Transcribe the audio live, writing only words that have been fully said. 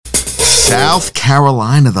South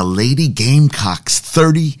Carolina, the Lady Gamecocks,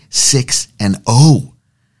 36-0.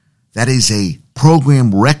 That is a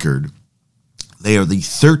program record. They are the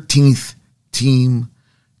 13th team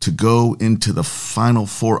to go into the Final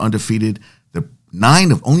Four undefeated.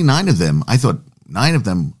 Only nine of them, I thought 9 of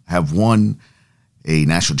them have won a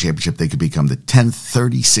national championship. They could become the 10th,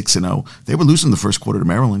 36-0. They were losing the first quarter to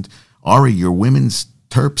Maryland. Ari, your women's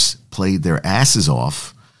Terps played their asses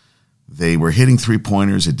off. They were hitting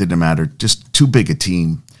three-pointers. It didn't matter. Just too big a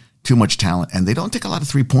team, too much talent. And they don't take a lot of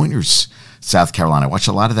three-pointers, South Carolina. I watched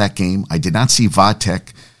a lot of that game. I did not see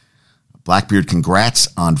Vatek. Blackbeard, congrats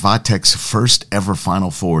on Vatek's first ever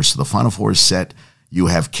Final Four. So the Final Four is set. You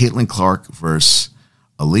have Caitlin Clark versus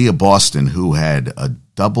Aaliyah Boston, who had a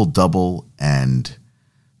double-double and,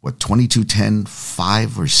 22-10,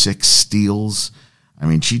 5 or 6 steals. I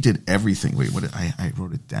mean, she did everything. Wait, what? I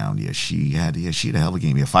wrote it down. Yeah, she had a hell of a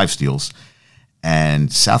game. 5 steals.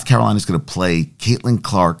 And South Carolina is going to play Caitlin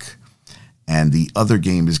Clark, and the other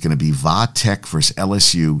game is going to be Vatek versus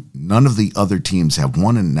LSU. None of the other teams have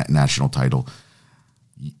won a national title.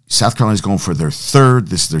 South Carolina is going for their 3rd.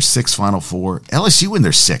 This is their 6th Final Four. LSU in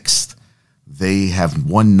their 6th. They have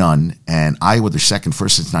won none, and Iowa their 2nd,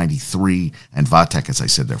 first since 93, and Vatek, as I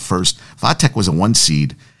said, their 1st. Vatek was a 1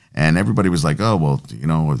 seed. And everybody was like, oh, well,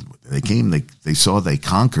 they came, they saw they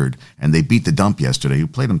conquered, and they beat the Dump yesterday, who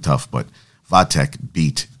played them tough, but Vatek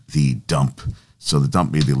beat the Dump. So the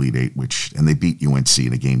Dump made the Elite Eight, and they beat UNC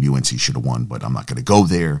in a game UNC should have won, but I'm not going to go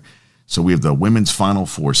there. So we have the women's Final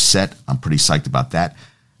Four set. I'm pretty psyched about that.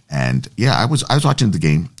 And, yeah, I was watching the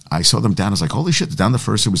game. I saw them down. I was like, holy shit, they're down the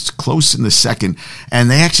first. It was close in the second,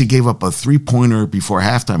 and they actually gave up a three-pointer before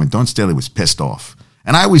halftime, and Don Staley was pissed off.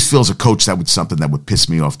 And I always feel as a coach that was something that would piss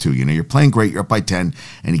me off too. You're playing great, you're up by 10,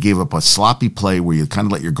 and you gave up a sloppy play where you kind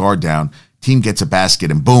of let your guard down. Team gets a basket,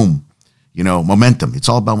 and boom, momentum. It's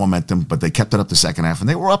all about momentum, but they kept it up the second half, and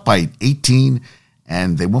they were up by 18,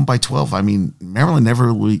 and they won by 12. I mean, Maryland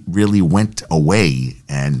never really went away,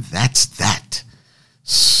 and that's that.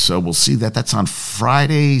 So we'll see that. That's on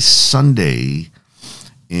Friday, Sunday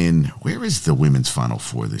where is the women's Final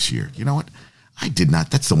Four this year? You know what?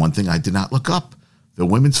 That's the one thing I did not look up. The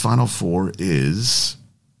women's Final Four is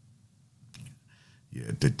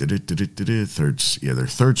their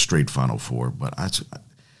 3rd straight Final Four, but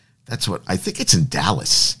that's what I think it's in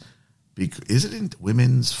Dallas. Is it in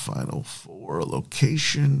women's Final Four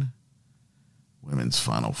location? Women's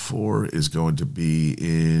Final Four is going to be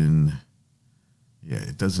in. Yeah,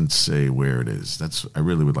 it doesn't say where it is. I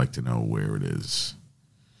really would like to know where it is.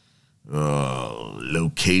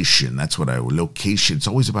 Location. Location. It's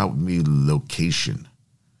always about me, location.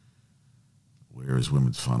 Where is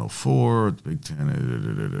women's Final Four? Big Ten.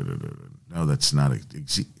 No, that's not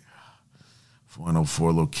Final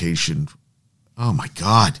Four location. Oh, my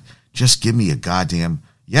God. Just give me a goddamn.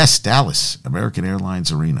 Yes, Dallas. American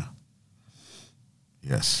Airlines Arena.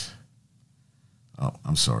 Yes. Oh,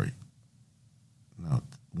 I'm sorry. No.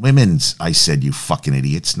 Women's, I said, you fucking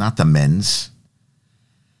idiots. Not the men's.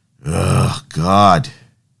 Oh, God.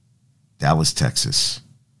 Dallas, Texas.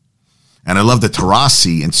 And I love that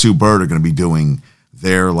Taurasi and Sue Bird are going to be doing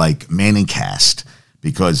their, Manning cast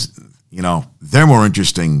because, they're more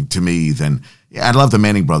interesting to me than, I love the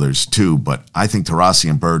Manning brothers, too, but I think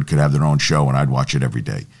Taurasi and Bird could have their own show, and I'd watch it every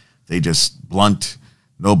day. They just blunt,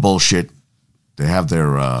 no bullshit. They have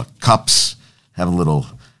their cups, have a little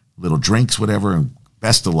drinks, whatever, and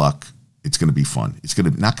best of luck. It's going to be fun. It's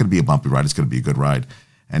not going to be a bumpy ride. It's going to be a good ride.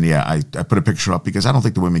 And, yeah, I put a picture up because I don't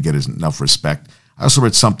think the women get enough respect. I also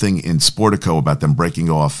read something in Sportico about them breaking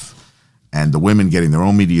off and the women getting their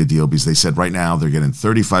own media deal because they said right now they're getting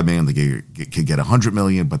 $35 million. They could get $100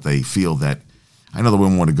 million, but they feel that, I know the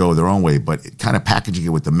women want to go their own way, but kind of packaging it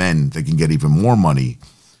with the men, they can get even more money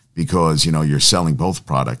because, you're selling both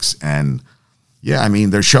products. And, yeah, I mean,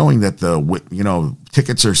 they're showing that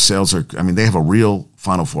tickets or sales they have a real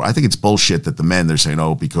Final Four. I think it's bullshit that the men, they're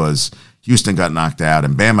saying, because Houston got knocked out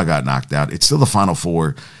and Bama got knocked out. It's still the Final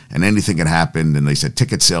Four and anything can happen. And they said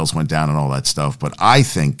ticket sales went down and all that stuff. But I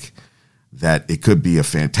think that it could be a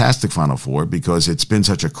fantastic Final Four because it's been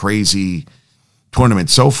such a crazy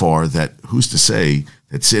tournament so far that who's to say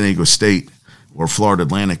that San Diego State or Florida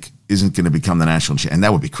Atlantic isn't going to become the national champion. And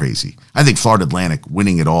that would be crazy. I think Florida Atlantic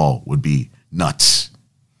winning it all would be nuts.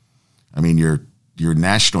 I mean, your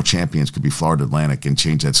national champions could be Florida Atlantic and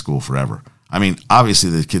change that school forever. I mean, obviously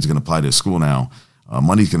the kid's going to apply to a school now.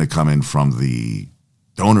 Money's going to come in from the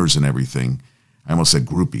donors and everything. I almost said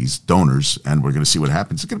groupies, donors, and we're going to see what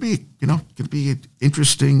happens. It's going to be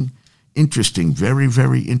interesting, very,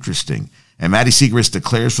 very interesting. And Maddie Siegrist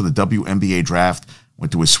declares for the WNBA draft,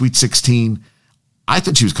 went to a Sweet 16. I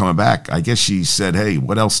thought she was coming back. I guess she said, hey,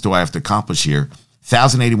 what else do I have to accomplish here?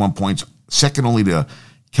 1,081 points, second only to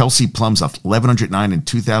Kelsey Plum's 1,109 in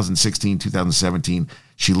 2016, 2017.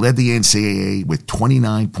 She led the NCAA with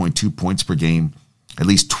 29.2 points per game, at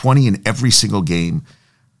least 20 in every single game.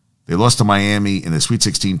 They lost to Miami in the Sweet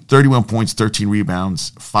 16, 31 points, 13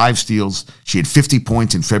 rebounds, 5 steals. She had 50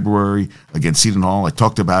 points in February against Seton Hall. I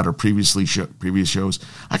talked about her previous shows.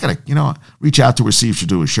 I got to, reach out to her, see if she'll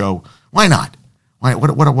do a show. Why not?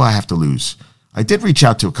 What do I have to lose? I did reach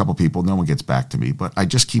out to a couple people. No one gets back to me, but I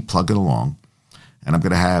just keep plugging along. And I'm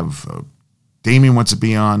going to have Damien wants to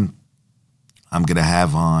be on. I'm going to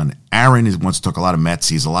have on Aaron wants to talk a lot of Mets.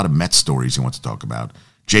 He has a lot of Mets stories he wants to talk about.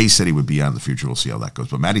 Jay said he would be on in the future. We'll see how that goes.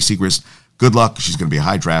 But Maddie Segrist, good luck. She's going to be a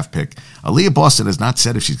high draft pick. Aaliyah Boston has not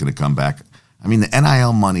said if she's going to come back. I mean, the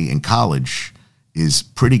NIL money in college is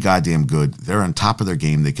pretty goddamn good. They're on top of their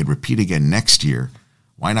game. They could repeat again next year.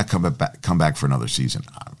 Why not come back for another season?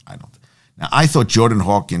 I don't. Now, I thought Jordan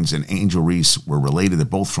Hawkins and Angel Reese were related. They're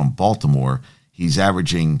both from Baltimore. He's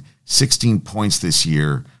averaging 16 points this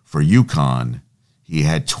year for UConn. He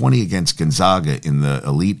had 20 against Gonzaga in the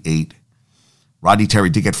Elite Eight. Rodney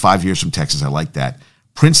Terry did get 5 years from Texas. I like that.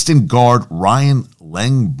 Princeton guard Ryan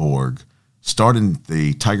Langborg started in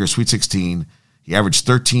the Tiger Sweet 16. He averaged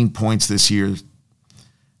 13 points this year,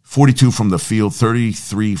 42 from the field,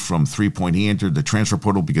 33 from three-point. He entered the transfer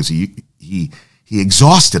portal because he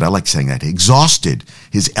exhausted, I like saying that, he exhausted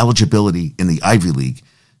his eligibility in the Ivy League.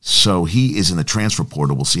 So he is in the transfer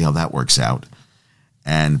portal. We'll see how that works out.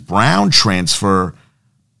 And Brown transfer,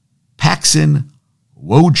 Paxson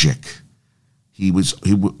Wojcik. He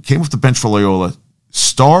came off the bench for Loyola,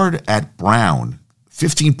 starred at Brown,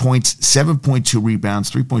 15 points, 7.2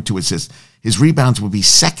 rebounds, 3.2 assists. His rebounds would be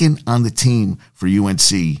second on the team for UNC.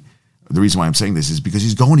 The reason why I'm saying this is because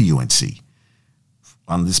he's going to UNC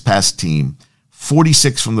on this past team.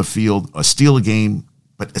 46 from the field, a steal a game,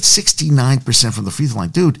 but at 69% from the free throw line.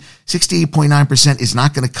 Dude, 68.9% is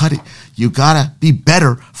not going to cut it. You got to be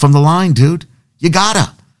better from the line, dude. You got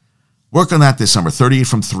to. Work on that this summer, 38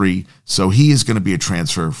 from 3, so he is going to be a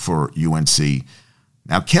transfer for UNC.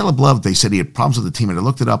 Now, Caleb Love, they said he had problems with the team, and I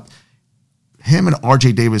looked it up. Him and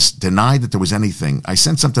R.J. Davis denied that there was anything. I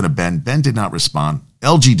sent something to Ben. Ben did not respond.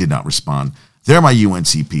 LG did not respond. They're my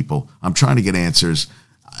UNC people. I'm trying to get answers.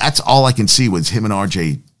 That's all I can see was him and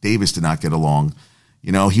R.J. Davis did not get along.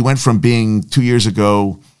 He went from being 2 years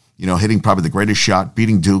ago, hitting probably the greatest shot,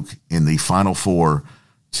 beating Duke in the Final Four,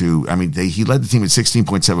 he led the team at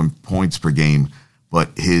 16.7 points per game,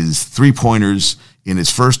 but his three-pointers in his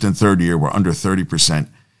first and third year were under 30%.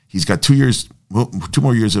 He's got 2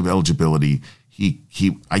 more years of eligibility.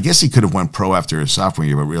 I guess he could have went pro after his sophomore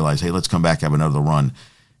year, but realized, hey, let's come back, have another run.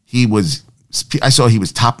 I saw he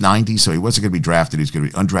was top 90, so he wasn't going to be drafted. He was going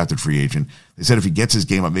to be undrafted free agent. They said if he gets his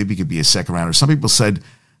game up, maybe he could be a second rounder. Some people say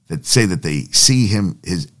that they see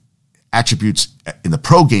his attributes in the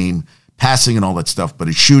pro game, passing and all that stuff, but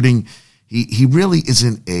his shooting, he really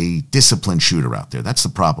isn't a disciplined shooter out there. That's the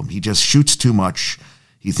problem. He just shoots too much.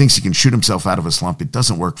 He thinks he can shoot himself out of a slump. It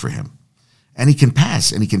doesn't work for him. And he can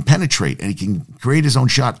pass, and he can penetrate, and he can create his own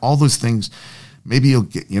shot, all those things. Maybe he'll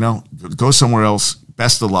go somewhere else.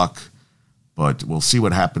 Best of luck, but we'll see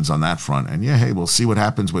what happens on that front. And we'll see what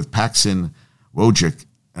happens with Paxson Wojcik.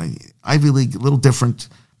 Ivy League, a little different,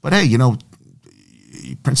 but hey,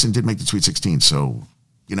 Princeton did make the Sweet 16, so,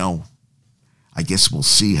 I guess we'll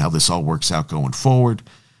see how this all works out going forward.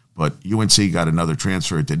 But UNC got another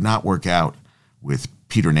transfer. It did not work out with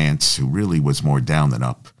Peter Nance, who really was more down than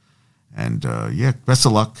up. And, best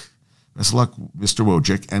of luck. Best of luck, Mr.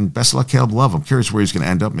 Wojcik. And best of luck, Caleb Love. I'm curious where he's going to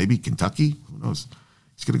end up. Maybe Kentucky? Who knows?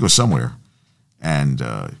 He's going to go somewhere. And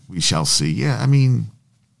we shall see.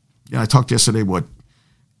 I talked yesterday what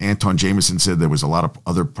Anton Jameson said. There was a lot of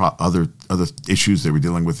other issues they were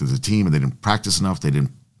dealing with as a team, and they didn't practice enough. They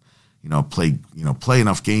didn't play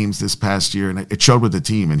enough games this past year, and it showed with the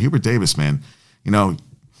team. And Hubert Davis, man,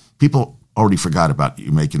 people already forgot about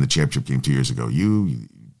you making the championship game 2 years ago.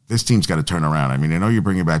 This team's got to turn around. I know you're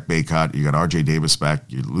bringing back Baycott. You got R.J. Davis back.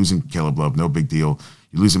 You're losing Caleb Love. No big deal.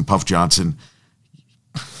 You're losing Puff Johnson.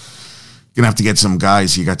 You're going to have to get some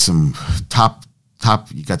guys. You got some top.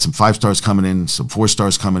 You got some 5 stars coming in, some 4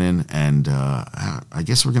 stars coming in, and I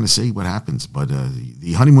guess we're going to see what happens. But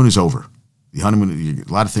the honeymoon is over. A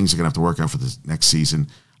lot of things are going to have to work out for this next season.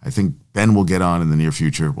 I think Ben will get on in the near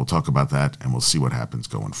future. We'll talk about that, and we'll see what happens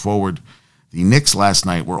going forward. The Knicks last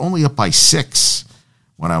night were only up by 6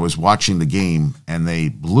 when I was watching the game, and they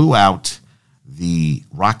blew out the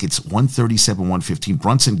Rockets 137-115.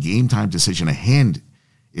 Brunson game-time decision, a hand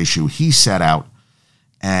issue. He sat out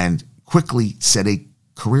and quickly set a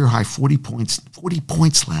career high 40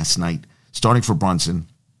 points last night, starting for Brunson.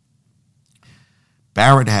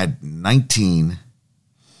 Barrett had 19,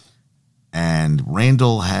 and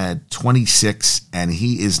Randall had 26, and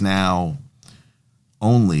he is now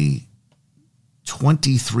only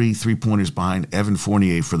 23 three-pointers behind Evan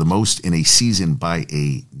Fournier for the most in a season by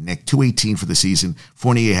a neck. 218 for the season.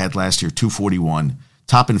 Fournier had last year 241.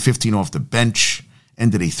 Topping 15 off the bench.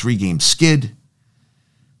 Ended a 3-game skid.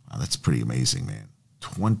 Wow, that's pretty amazing, man.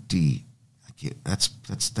 20.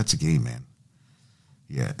 That's a game, man.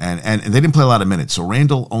 Yeah, and they didn't play a lot of minutes. So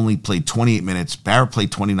Randall only played 28 minutes. Barrett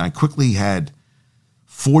played 29. Quickly had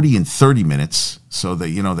 40 and 30 minutes. So that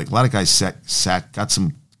a lot of guys got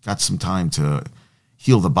some time to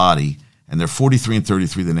heal the body, and they're 43 and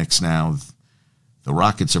 33 the Knicks now. The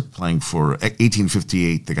Rockets are playing for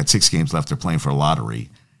 1858. They got 6 games left. They're playing for a lottery,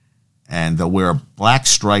 and they'll wear a black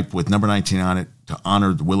stripe with number 19 on it to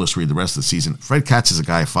honor Willis Reed the rest of the season. Fred Katz is a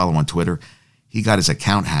guy I follow on Twitter. He got his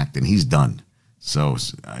account hacked, and he's done. So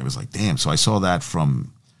I was like, damn. So I saw that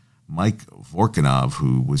from Mike Vorkanov,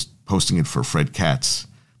 who was posting it for Fred Katz.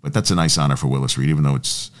 But that's a nice honor for Willis Reed, even though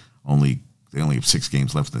they only have 6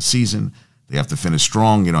 games left in the season. They have to finish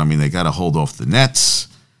strong. They got to hold off the Nets,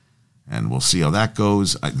 and we'll see how that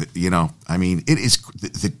goes. It is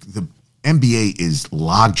the NBA is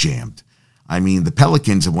log jammed. The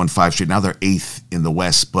Pelicans have won 5 straight. Now they're 8th in the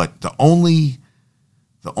West, but the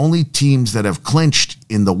only teams that have clinched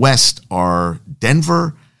in the West are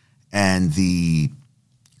Denver and the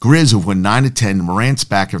Grizz, who've won 9 of 10. Morant's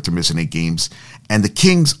back after missing 8 games. And the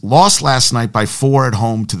Kings lost last night by 4 at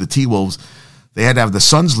home to the T-Wolves. They had to have the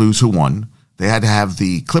Suns lose, who won. They had to have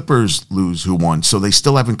the Clippers lose, who won. So they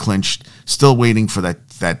still haven't clinched. Still waiting for that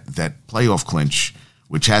playoff clinch,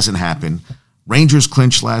 which hasn't happened. Rangers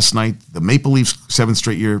clinched last night. The Maple Leafs, 7th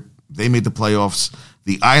straight year, they made the playoffs.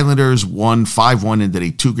 The Islanders won 5-1 and did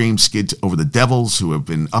a 2-game skid over the Devils, who have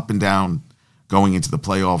been up and down going into the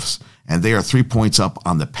playoffs. And they are 3 points up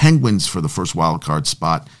on the Penguins for the first wild card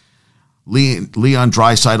spot. Leon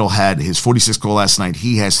Draisaitl had his 46th goal last night.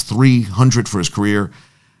 He has 300 for his career.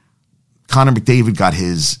 Connor McDavid got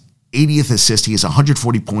his 80th assist. He has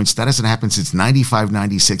 140 points. That hasn't happened since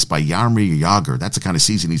 95-96 by Jaromir Jagr. That's the kind of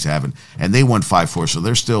season he's having. And they won 5-4, so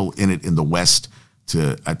they're still in it in the West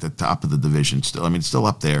at the top of the division. Still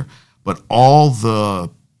up there. But all the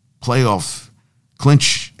playoff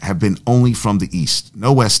clinch have been only from the East.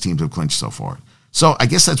 No West teams have clinched so far. So I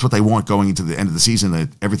guess that's what they want going into the end of the season, that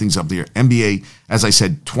everything's up there. NBA, as I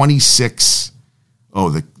said, 26.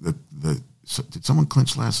 So did someone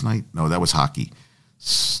clinch last night? No, that was hockey.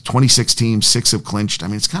 26 teams, 6 have clinched.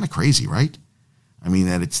 It's kind of crazy, right?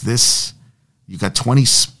 That it's this. You got 20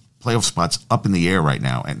 playoff spots up in the air right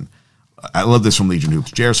now. And I love this from Legion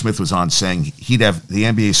Hoops. J.R. Smith was on saying he'd have the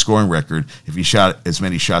NBA scoring record if he shot as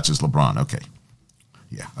many shots as LeBron. Okay.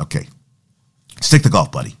 Yeah, okay. Stick to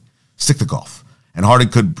golf, buddy. Stick to golf. And Harden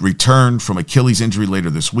could return from Achilles injury later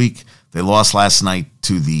this week. They lost last night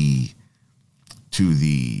to the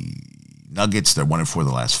Nuggets. They're 1-4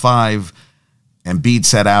 the last 5. Embiid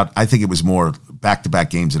sat out. I think it was more back-to-back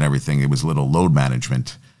games and everything. It was a little load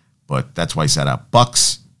management, but that's why he sat out.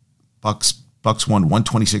 Bucks won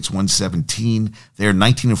 126-117. They're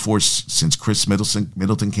 19-4 since Chris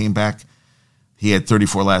Middleton came back. He had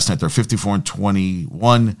 34 last night. They're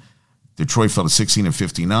 54-21. Detroit fell to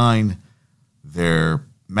 16-59. Their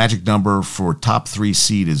magic number for top 3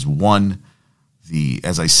 seed is 1.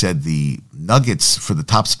 As I said, the Nuggets for the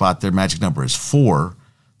top spot, their magic number is 4.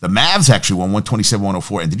 The Mavs actually won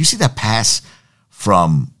 127-104. And did you see that pass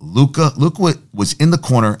from Luka? Luka was in the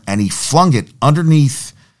corner, and he flung it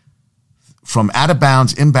underneath from out of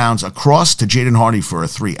bounds, inbounds, across to Jaden Hardy for a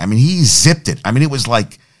 3. He zipped it.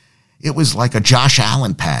 It was like a Josh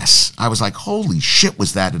Allen pass. I was like, holy shit,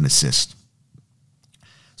 was that an assist?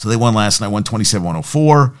 So they won last night,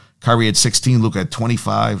 127-104. Kyrie had 16. Luka had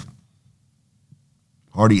 25.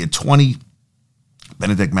 Hardy had 20.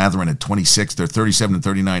 Benedict Mathurin at 26. They're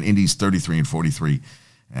 37-39. Indy's 33-43.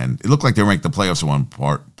 And it looked like they were making the playoffs at one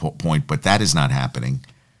point, but that is not happening.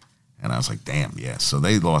 And I was like, damn, yeah. So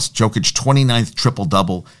they lost. Jokic, 29th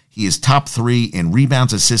triple-double. He is top 3 in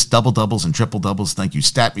rebounds, assists, double-doubles, and triple-doubles. Thank you,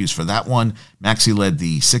 StatMuse, for that one. Maxey led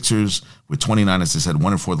the Sixers with 29, as I said,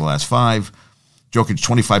 1-4 the last 5. Jokic,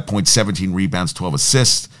 25 points, 17 rebounds, 12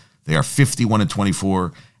 assists. They are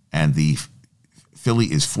 51-24, and the Philly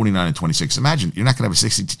is 49-26. Imagine, you're not going to have a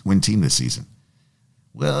 60-win team this season.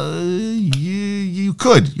 Well, you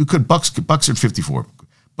could. You could. Bucks are 54.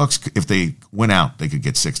 Bucks, if they win out, they could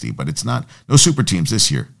get 60, but it's not. No super teams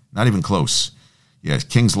this year. Not even close. Yeah,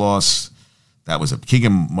 Kings lost.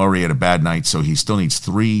 Keegan Murray had a bad night, so he still needs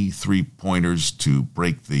 3 3-pointers to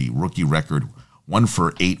break the rookie record. 1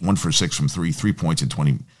 for 8, 1 for 6 from 3 points in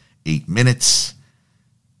 28 minutes.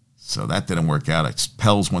 So that didn't work out.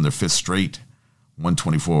 Pels won their 5th straight,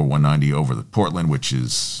 124-190 over the Portland, which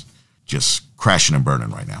is just crashing and burning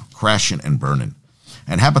right now. Crashing and burning.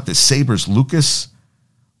 And how about the Sabres? Lucas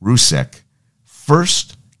Rusek,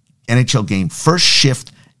 first NHL game, first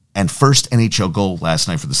shift, and first NHL goal last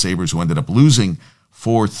night for the Sabres, who ended up losing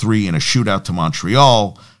 4-3 in a shootout to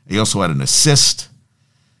Montreal. He also had an assist,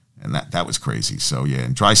 and that was crazy. So, yeah,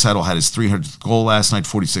 and Draisaitl had his 300th goal last night,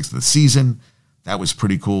 46th of the season. That was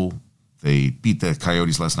pretty cool. They beat the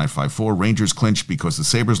Coyotes last night 5-4. Rangers clinched because the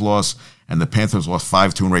Sabres lost, and the Panthers lost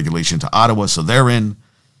 5-2 in regulation to Ottawa, so they're in.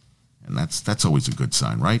 And that's always a good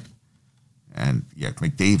sign, right? And, yeah,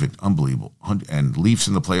 McDavid, unbelievable. And Leafs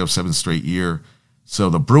in the playoffs 7th straight year. So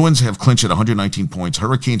the Bruins have clinched at 119 points,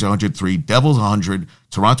 Hurricanes 103, Devils 100,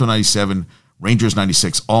 Toronto 97, Rangers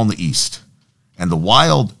 96, all in the East. And the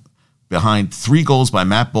Wild, behind 3 goals by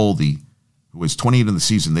Matt Boldy, who was 28 in the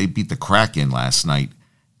season, they beat the Kraken last night,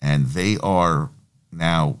 and Kraken are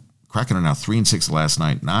now 3-6 last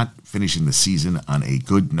night, not finishing the season on a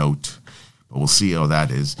good note. But we'll see how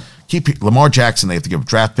that is. Lamar Jackson, they have to give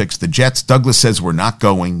draft picks. The Jets, Douglas says we're not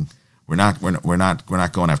going. We're not going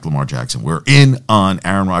after Lamar Jackson. We're in on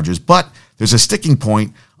Aaron Rodgers, but there's a sticking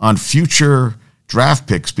point on future draft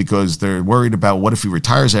picks because they're worried about what if he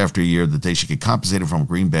retires after a year, that they should get compensated from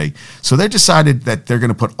Green Bay. So they decided that they're going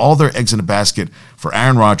to put all their eggs in a basket for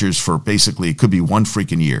Aaron Rodgers for basically, it could be one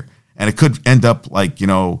freaking year. And it could end up like,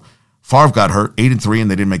 Favre got hurt 8-3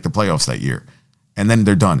 and they didn't make the playoffs that year. And then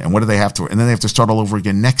they're done. And what do they have to? And then they have to start all over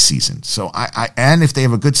again next season. So and if they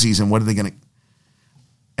have a good season, what are they going to?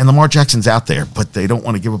 And Lamar Jackson's out there, but they don't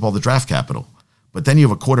want to give up all the draft capital. But then you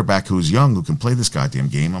have a quarterback who's young who can play this goddamn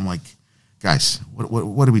game. I'm like, guys,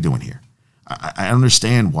 what are we doing here? I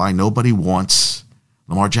understand why nobody wants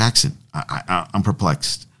Lamar Jackson. I'm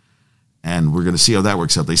perplexed. And we're going to see how that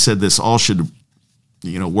works out. They said this all should,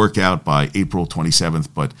 work out by April 27th,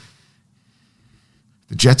 but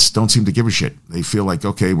the Jets don't seem to give a shit. They feel like,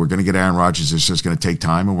 okay, we're going to get Aaron Rodgers. It's just going to take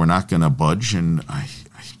time, and we're not going to budge. And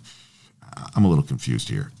I'm a little confused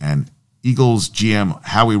here. And Eagles GM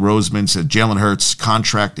Howie Roseman said Jalen Hurts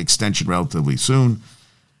contract extension relatively soon.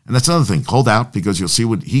 And that's another thing. Hold out because you'll see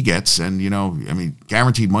what he gets. And,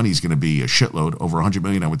 guaranteed money is going to be a shitload. Over $100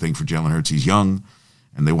 million, I would think, for Jalen Hurts. He's young,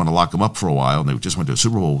 and they want to lock him up for a while. And they just went to a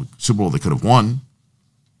Super Bowl they could have won.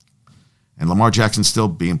 And Lamar Jackson's still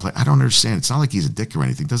being played. I don't understand. It's not like he's a dick or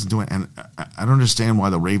anything. Doesn't do it. And I don't understand why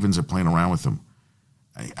the Ravens are playing around with him.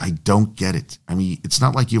 I don't get it. I mean, it's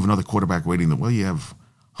not like you have another quarterback waiting. You have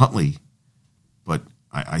Huntley, but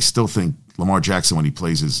I still think Lamar Jackson, when he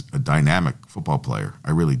plays, is a dynamic football player.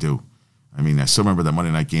 I really do. I mean, I still remember that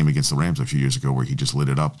Monday night game against the Rams a few years ago where he just lit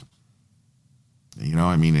it up.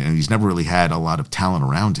 And he's never really had a lot of talent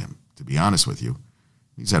around him, to be honest with you.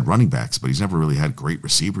 He's had running backs, but he's never really had great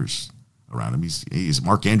receivers around him. He's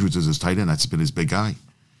Mark Andrews is his tight end. That's been his big guy.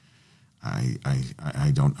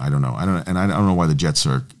 I don't know. I don't know why the Jets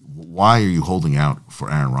are. Why are you holding out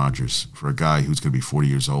for Aaron Rodgers, for a guy who's going to be 40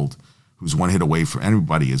 years old, who's one hit away from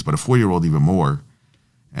everybody is, but a 4-year-old even more,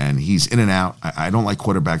 and he's in and out. I don't like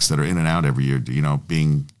quarterbacks that are in and out every year.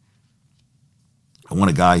 I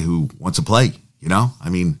want a guy who wants to play.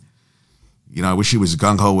 I wish he was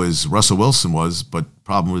gung ho as Russell Wilson was, but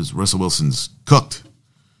problem is Russell Wilson's cooked.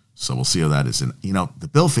 So we'll see how that is. And the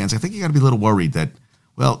Bill fans, I think you got to be a little worried that.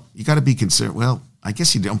 Well, you got to be concerned. Well, I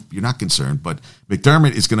guess you don't. You're not concerned, but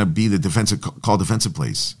McDermott is going to be the defensive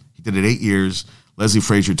plays. He did it 8 years. Leslie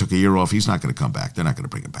Frazier took a year off. He's not going to come back. They're not going to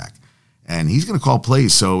bring him back, and he's going to call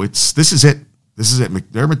plays. So this is it. This is it.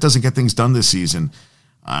 McDermott doesn't get things done this season.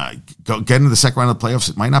 Get into the second round of the playoffs.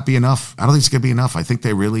 It might not be enough. I don't think it's going to be enough. I think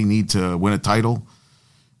they really need to win a title.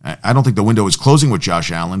 I don't think the window is closing with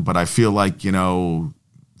Josh Allen, but I feel like the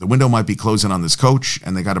window might be closing on this coach,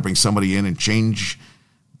 and they got to bring somebody in and change.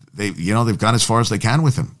 They've gone as far as they can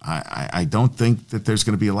with him. I don't think that there's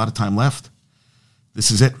going to be a lot of time left.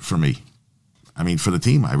 This is it for me. I mean, for the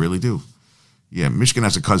team, I really do. Yeah, Michigan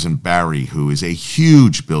has a cousin, Barry, who is a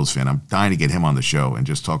huge Bills fan. I'm dying to get him on the show and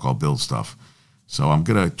just talk all Bills stuff. So I'm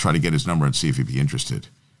going to try to get his number and see if he'd be interested,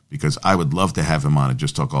 because I would love to have him on and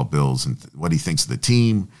just talk all Bills and what he thinks of the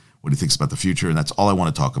team, what he thinks about the future, and that's all I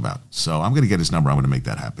want to talk about. So I'm going to get his number. I'm going to make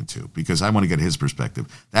that happen too, because I want to get his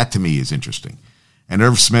perspective. That to me is interesting. And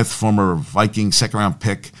Irv Smith, former Viking second-round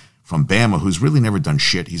pick from Bama, who's really never done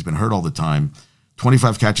shit. He's been hurt all the time.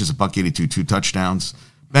 25 catches, $182, 2 touchdowns.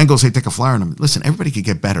 Bengals, they take a flyer on him. Listen, everybody could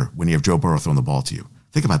get better when you have Joe Burrow throwing the ball to you.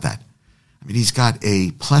 Think about that. I mean, he's got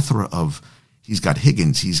a plethora of He's got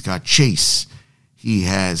Higgins. He's got Chase. He's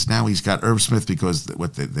got Irv Smith because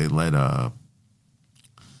they let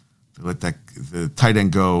the tight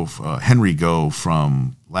end go, Henry go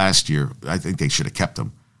from last year. I think they should have kept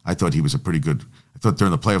him. I thought he was I thought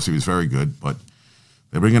during the playoffs he was very good, but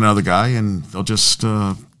they bring in another guy and they'll just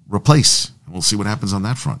replace. And we'll see what happens on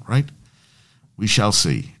that front, right? We shall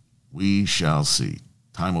see. We shall see.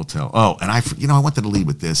 Time will tell. Oh, and I wanted to lead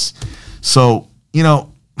with this. So,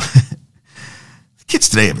 kids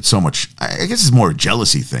today have it so much. I guess it's more a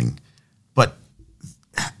jealousy thing, but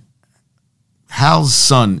Hal's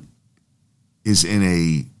son is in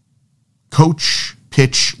a coach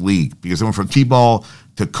pitch league because they went from T-ball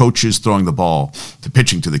to coaches throwing the ball to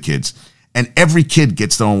pitching to the kids. And every kid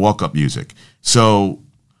gets their own walk-up music. So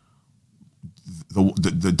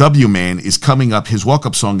the W man is coming up. His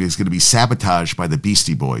walk-up song is going to be Sabotaged by the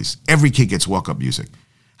Beastie Boys. Every kid gets walk-up music.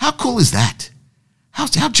 How cool is that? How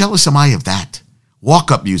jealous am I of that?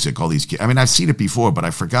 Walk-up music, all these kids. I mean, I've seen it before, but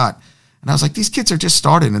I forgot. And I was like, these kids are just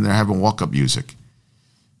starting and they're having walk-up music.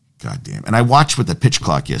 God damn. And I watched with the pitch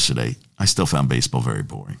clock yesterday. I still found baseball very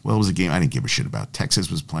boring. Well, it was a game I didn't give a shit about.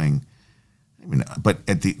 Texas was playing. But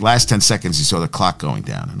at the last 10 seconds, you saw the clock going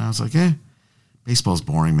down. And I was like, baseball's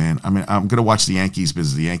boring, man. I mean, I'm going to watch the Yankees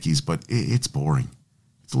because of the Yankees, but it's boring.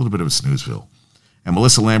 It's a little bit of a snoozeville. And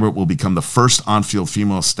Melissa Lambert will become the first on-field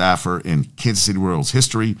female staffer in Kansas City Royals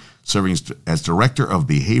history, serving as Director of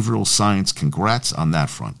Behavioral Science. Congrats on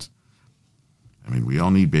that front. I mean, we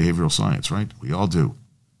all need behavioral science, right? We all do.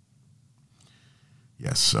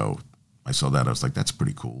 Yes, so I saw that. I was like, that's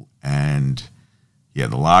pretty cool. And, yeah,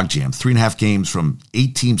 the logjam. 3.5 games from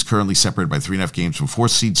 8 teams currently separated by 3.5 games from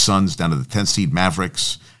 4th seed Suns down to the 10th seed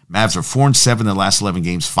Mavericks. Mavs are 4-7 in their last 11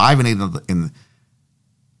 games, 5-8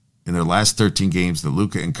 in their last 13 games that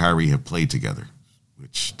Luka and Kyrie have played together,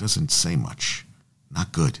 which doesn't say much.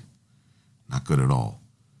 Not good. Not good at all.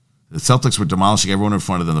 The Celtics were demolishing everyone in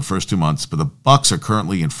front of them the first 2 months, but the Bucks are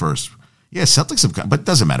currently in first. Yeah, Celtics have, but it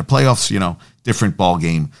doesn't matter. Playoffs, different ball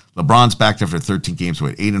game. LeBron's back after 13 games.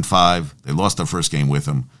 We're at 8-5. They lost their first game with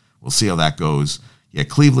him. We'll see how that goes. Yeah,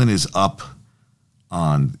 Cleveland is up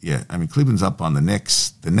on. Yeah, I mean Cleveland's up on the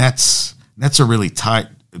Knicks. The Nets are really tight.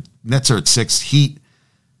 Nets are at 6. Heat.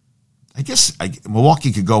 I guess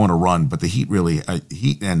Milwaukee could go on a run, but the Heat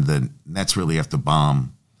and the Nets really have to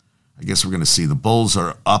bomb. I guess we're going to see the Bulls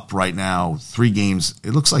are up right now, 3 games.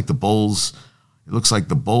 It looks like the Bulls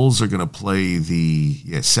are going to play the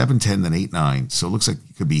 7-10, then 8-9. So it looks like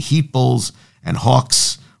it could be Heat, Bulls, and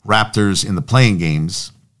Hawks, Raptors in the playing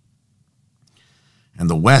games. And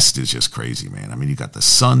the West is just crazy, man. I mean, you got the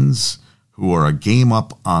Suns, who are a game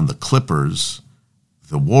up on the Clippers,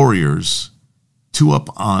 the Warriors, 2 up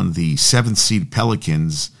on the 7th seed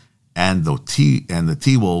Pelicans, and the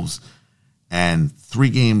T-Wolves, and 3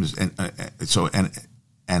 games, and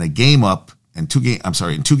a game up. And 2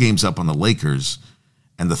 games up on the Lakers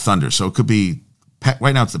and the Thunder. So it could be,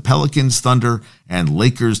 right now it's the Pelicans, Thunder, and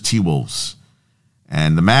Lakers, T-Wolves.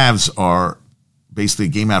 And the Mavs are basically a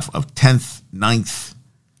game out of 10th, 9th.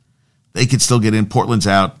 They could still get in. Portland's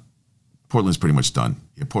out. Portland's pretty much done.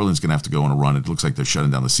 Yeah, Portland's going to have to go on a run. It looks like they're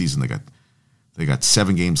shutting down the season. They got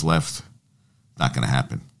 7 games left. Not going to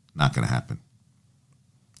happen. Not going to happen.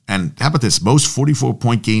 And how about this? Most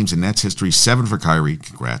 44-point games in Nets history, 7 for Kyrie.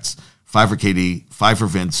 Congrats. 5 for KD, 5 for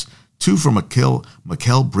Vince, 2 for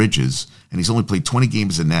Mikal Bridges, and he's only played 20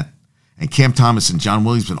 games in net. And Cam Thomas and John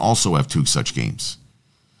Williamson also have 2 such games.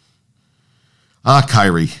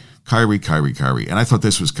 Kyrie. And I thought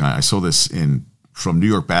this was I saw this from New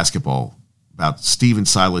York Basketball about Steven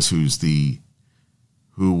Silas, whose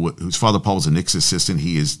father Paul was a Knicks assistant.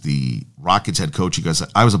 He is the Rockets head coach. He goes,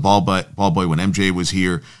 I was a ball boy when MJ was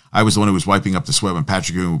here. I was the one who was wiping up the sweat when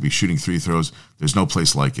Patrick Ewing would be shooting 3 throws. There's no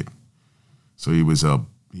place like it. So he was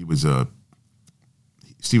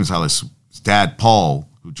Steven Silas' dad, Paul,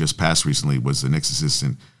 who just passed recently, was the Knicks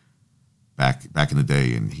assistant back in the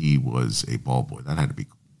day, and he was a ball boy. That had to be,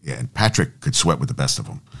 and Patrick could sweat with the best of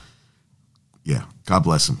them. Yeah, God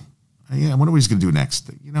bless him. I wonder what he's going to do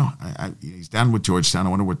next. He's down with Georgetown.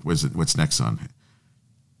 I wonder what's next on.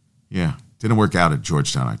 Yeah, didn't work out at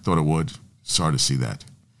Georgetown. I thought it would. Sorry to see that.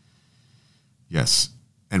 Yes,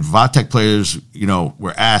 and Vatech players,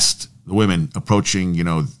 were asked. The women approaching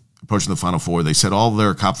the Final Four, they said all their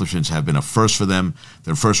accomplishments have been a first for them.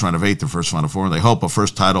 Their first round of 8, their first Final Four, and they hope a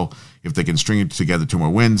first title if they can string it together 2 more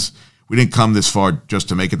wins. We didn't come this far just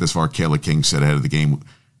to make it this far, Kayla King said ahead of the game.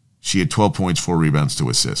 She had 12 points, 4 rebounds, 2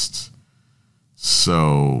 assists.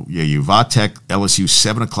 So, Vatech, LSU,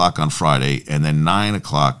 7 o'clock on Friday, and then 9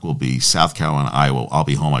 o'clock will be South Carolina, Iowa. I'll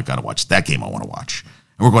be home. I got to watch that game I want to watch.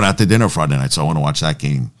 And we're going out to dinner Friday night, so I want to watch that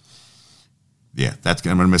game. Yeah, I'm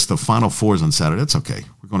going to miss the Final Fours on Saturday. That's okay.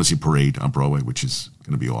 We're going to see Parade on Broadway, which is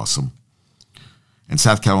going to be awesome. And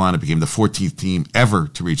South Carolina became the 14th team ever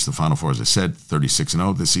to reach the Final Four. As I said,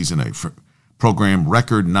 36-0 this season, a program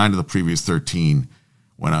record. 9 of the previous 13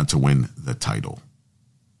 went on to win the title.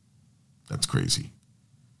 That's crazy.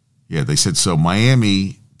 Yeah, they said so.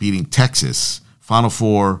 Miami beating Texas, Final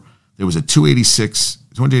Four. There was a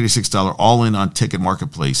 $286 all-in on Ticket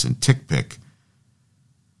Marketplace and TickPick.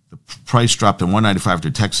 The price dropped to $195 after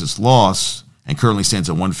Texas loss and currently stands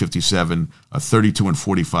at $157, a 32 and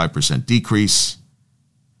 45% decrease.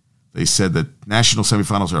 They said that national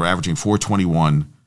semifinals are averaging $421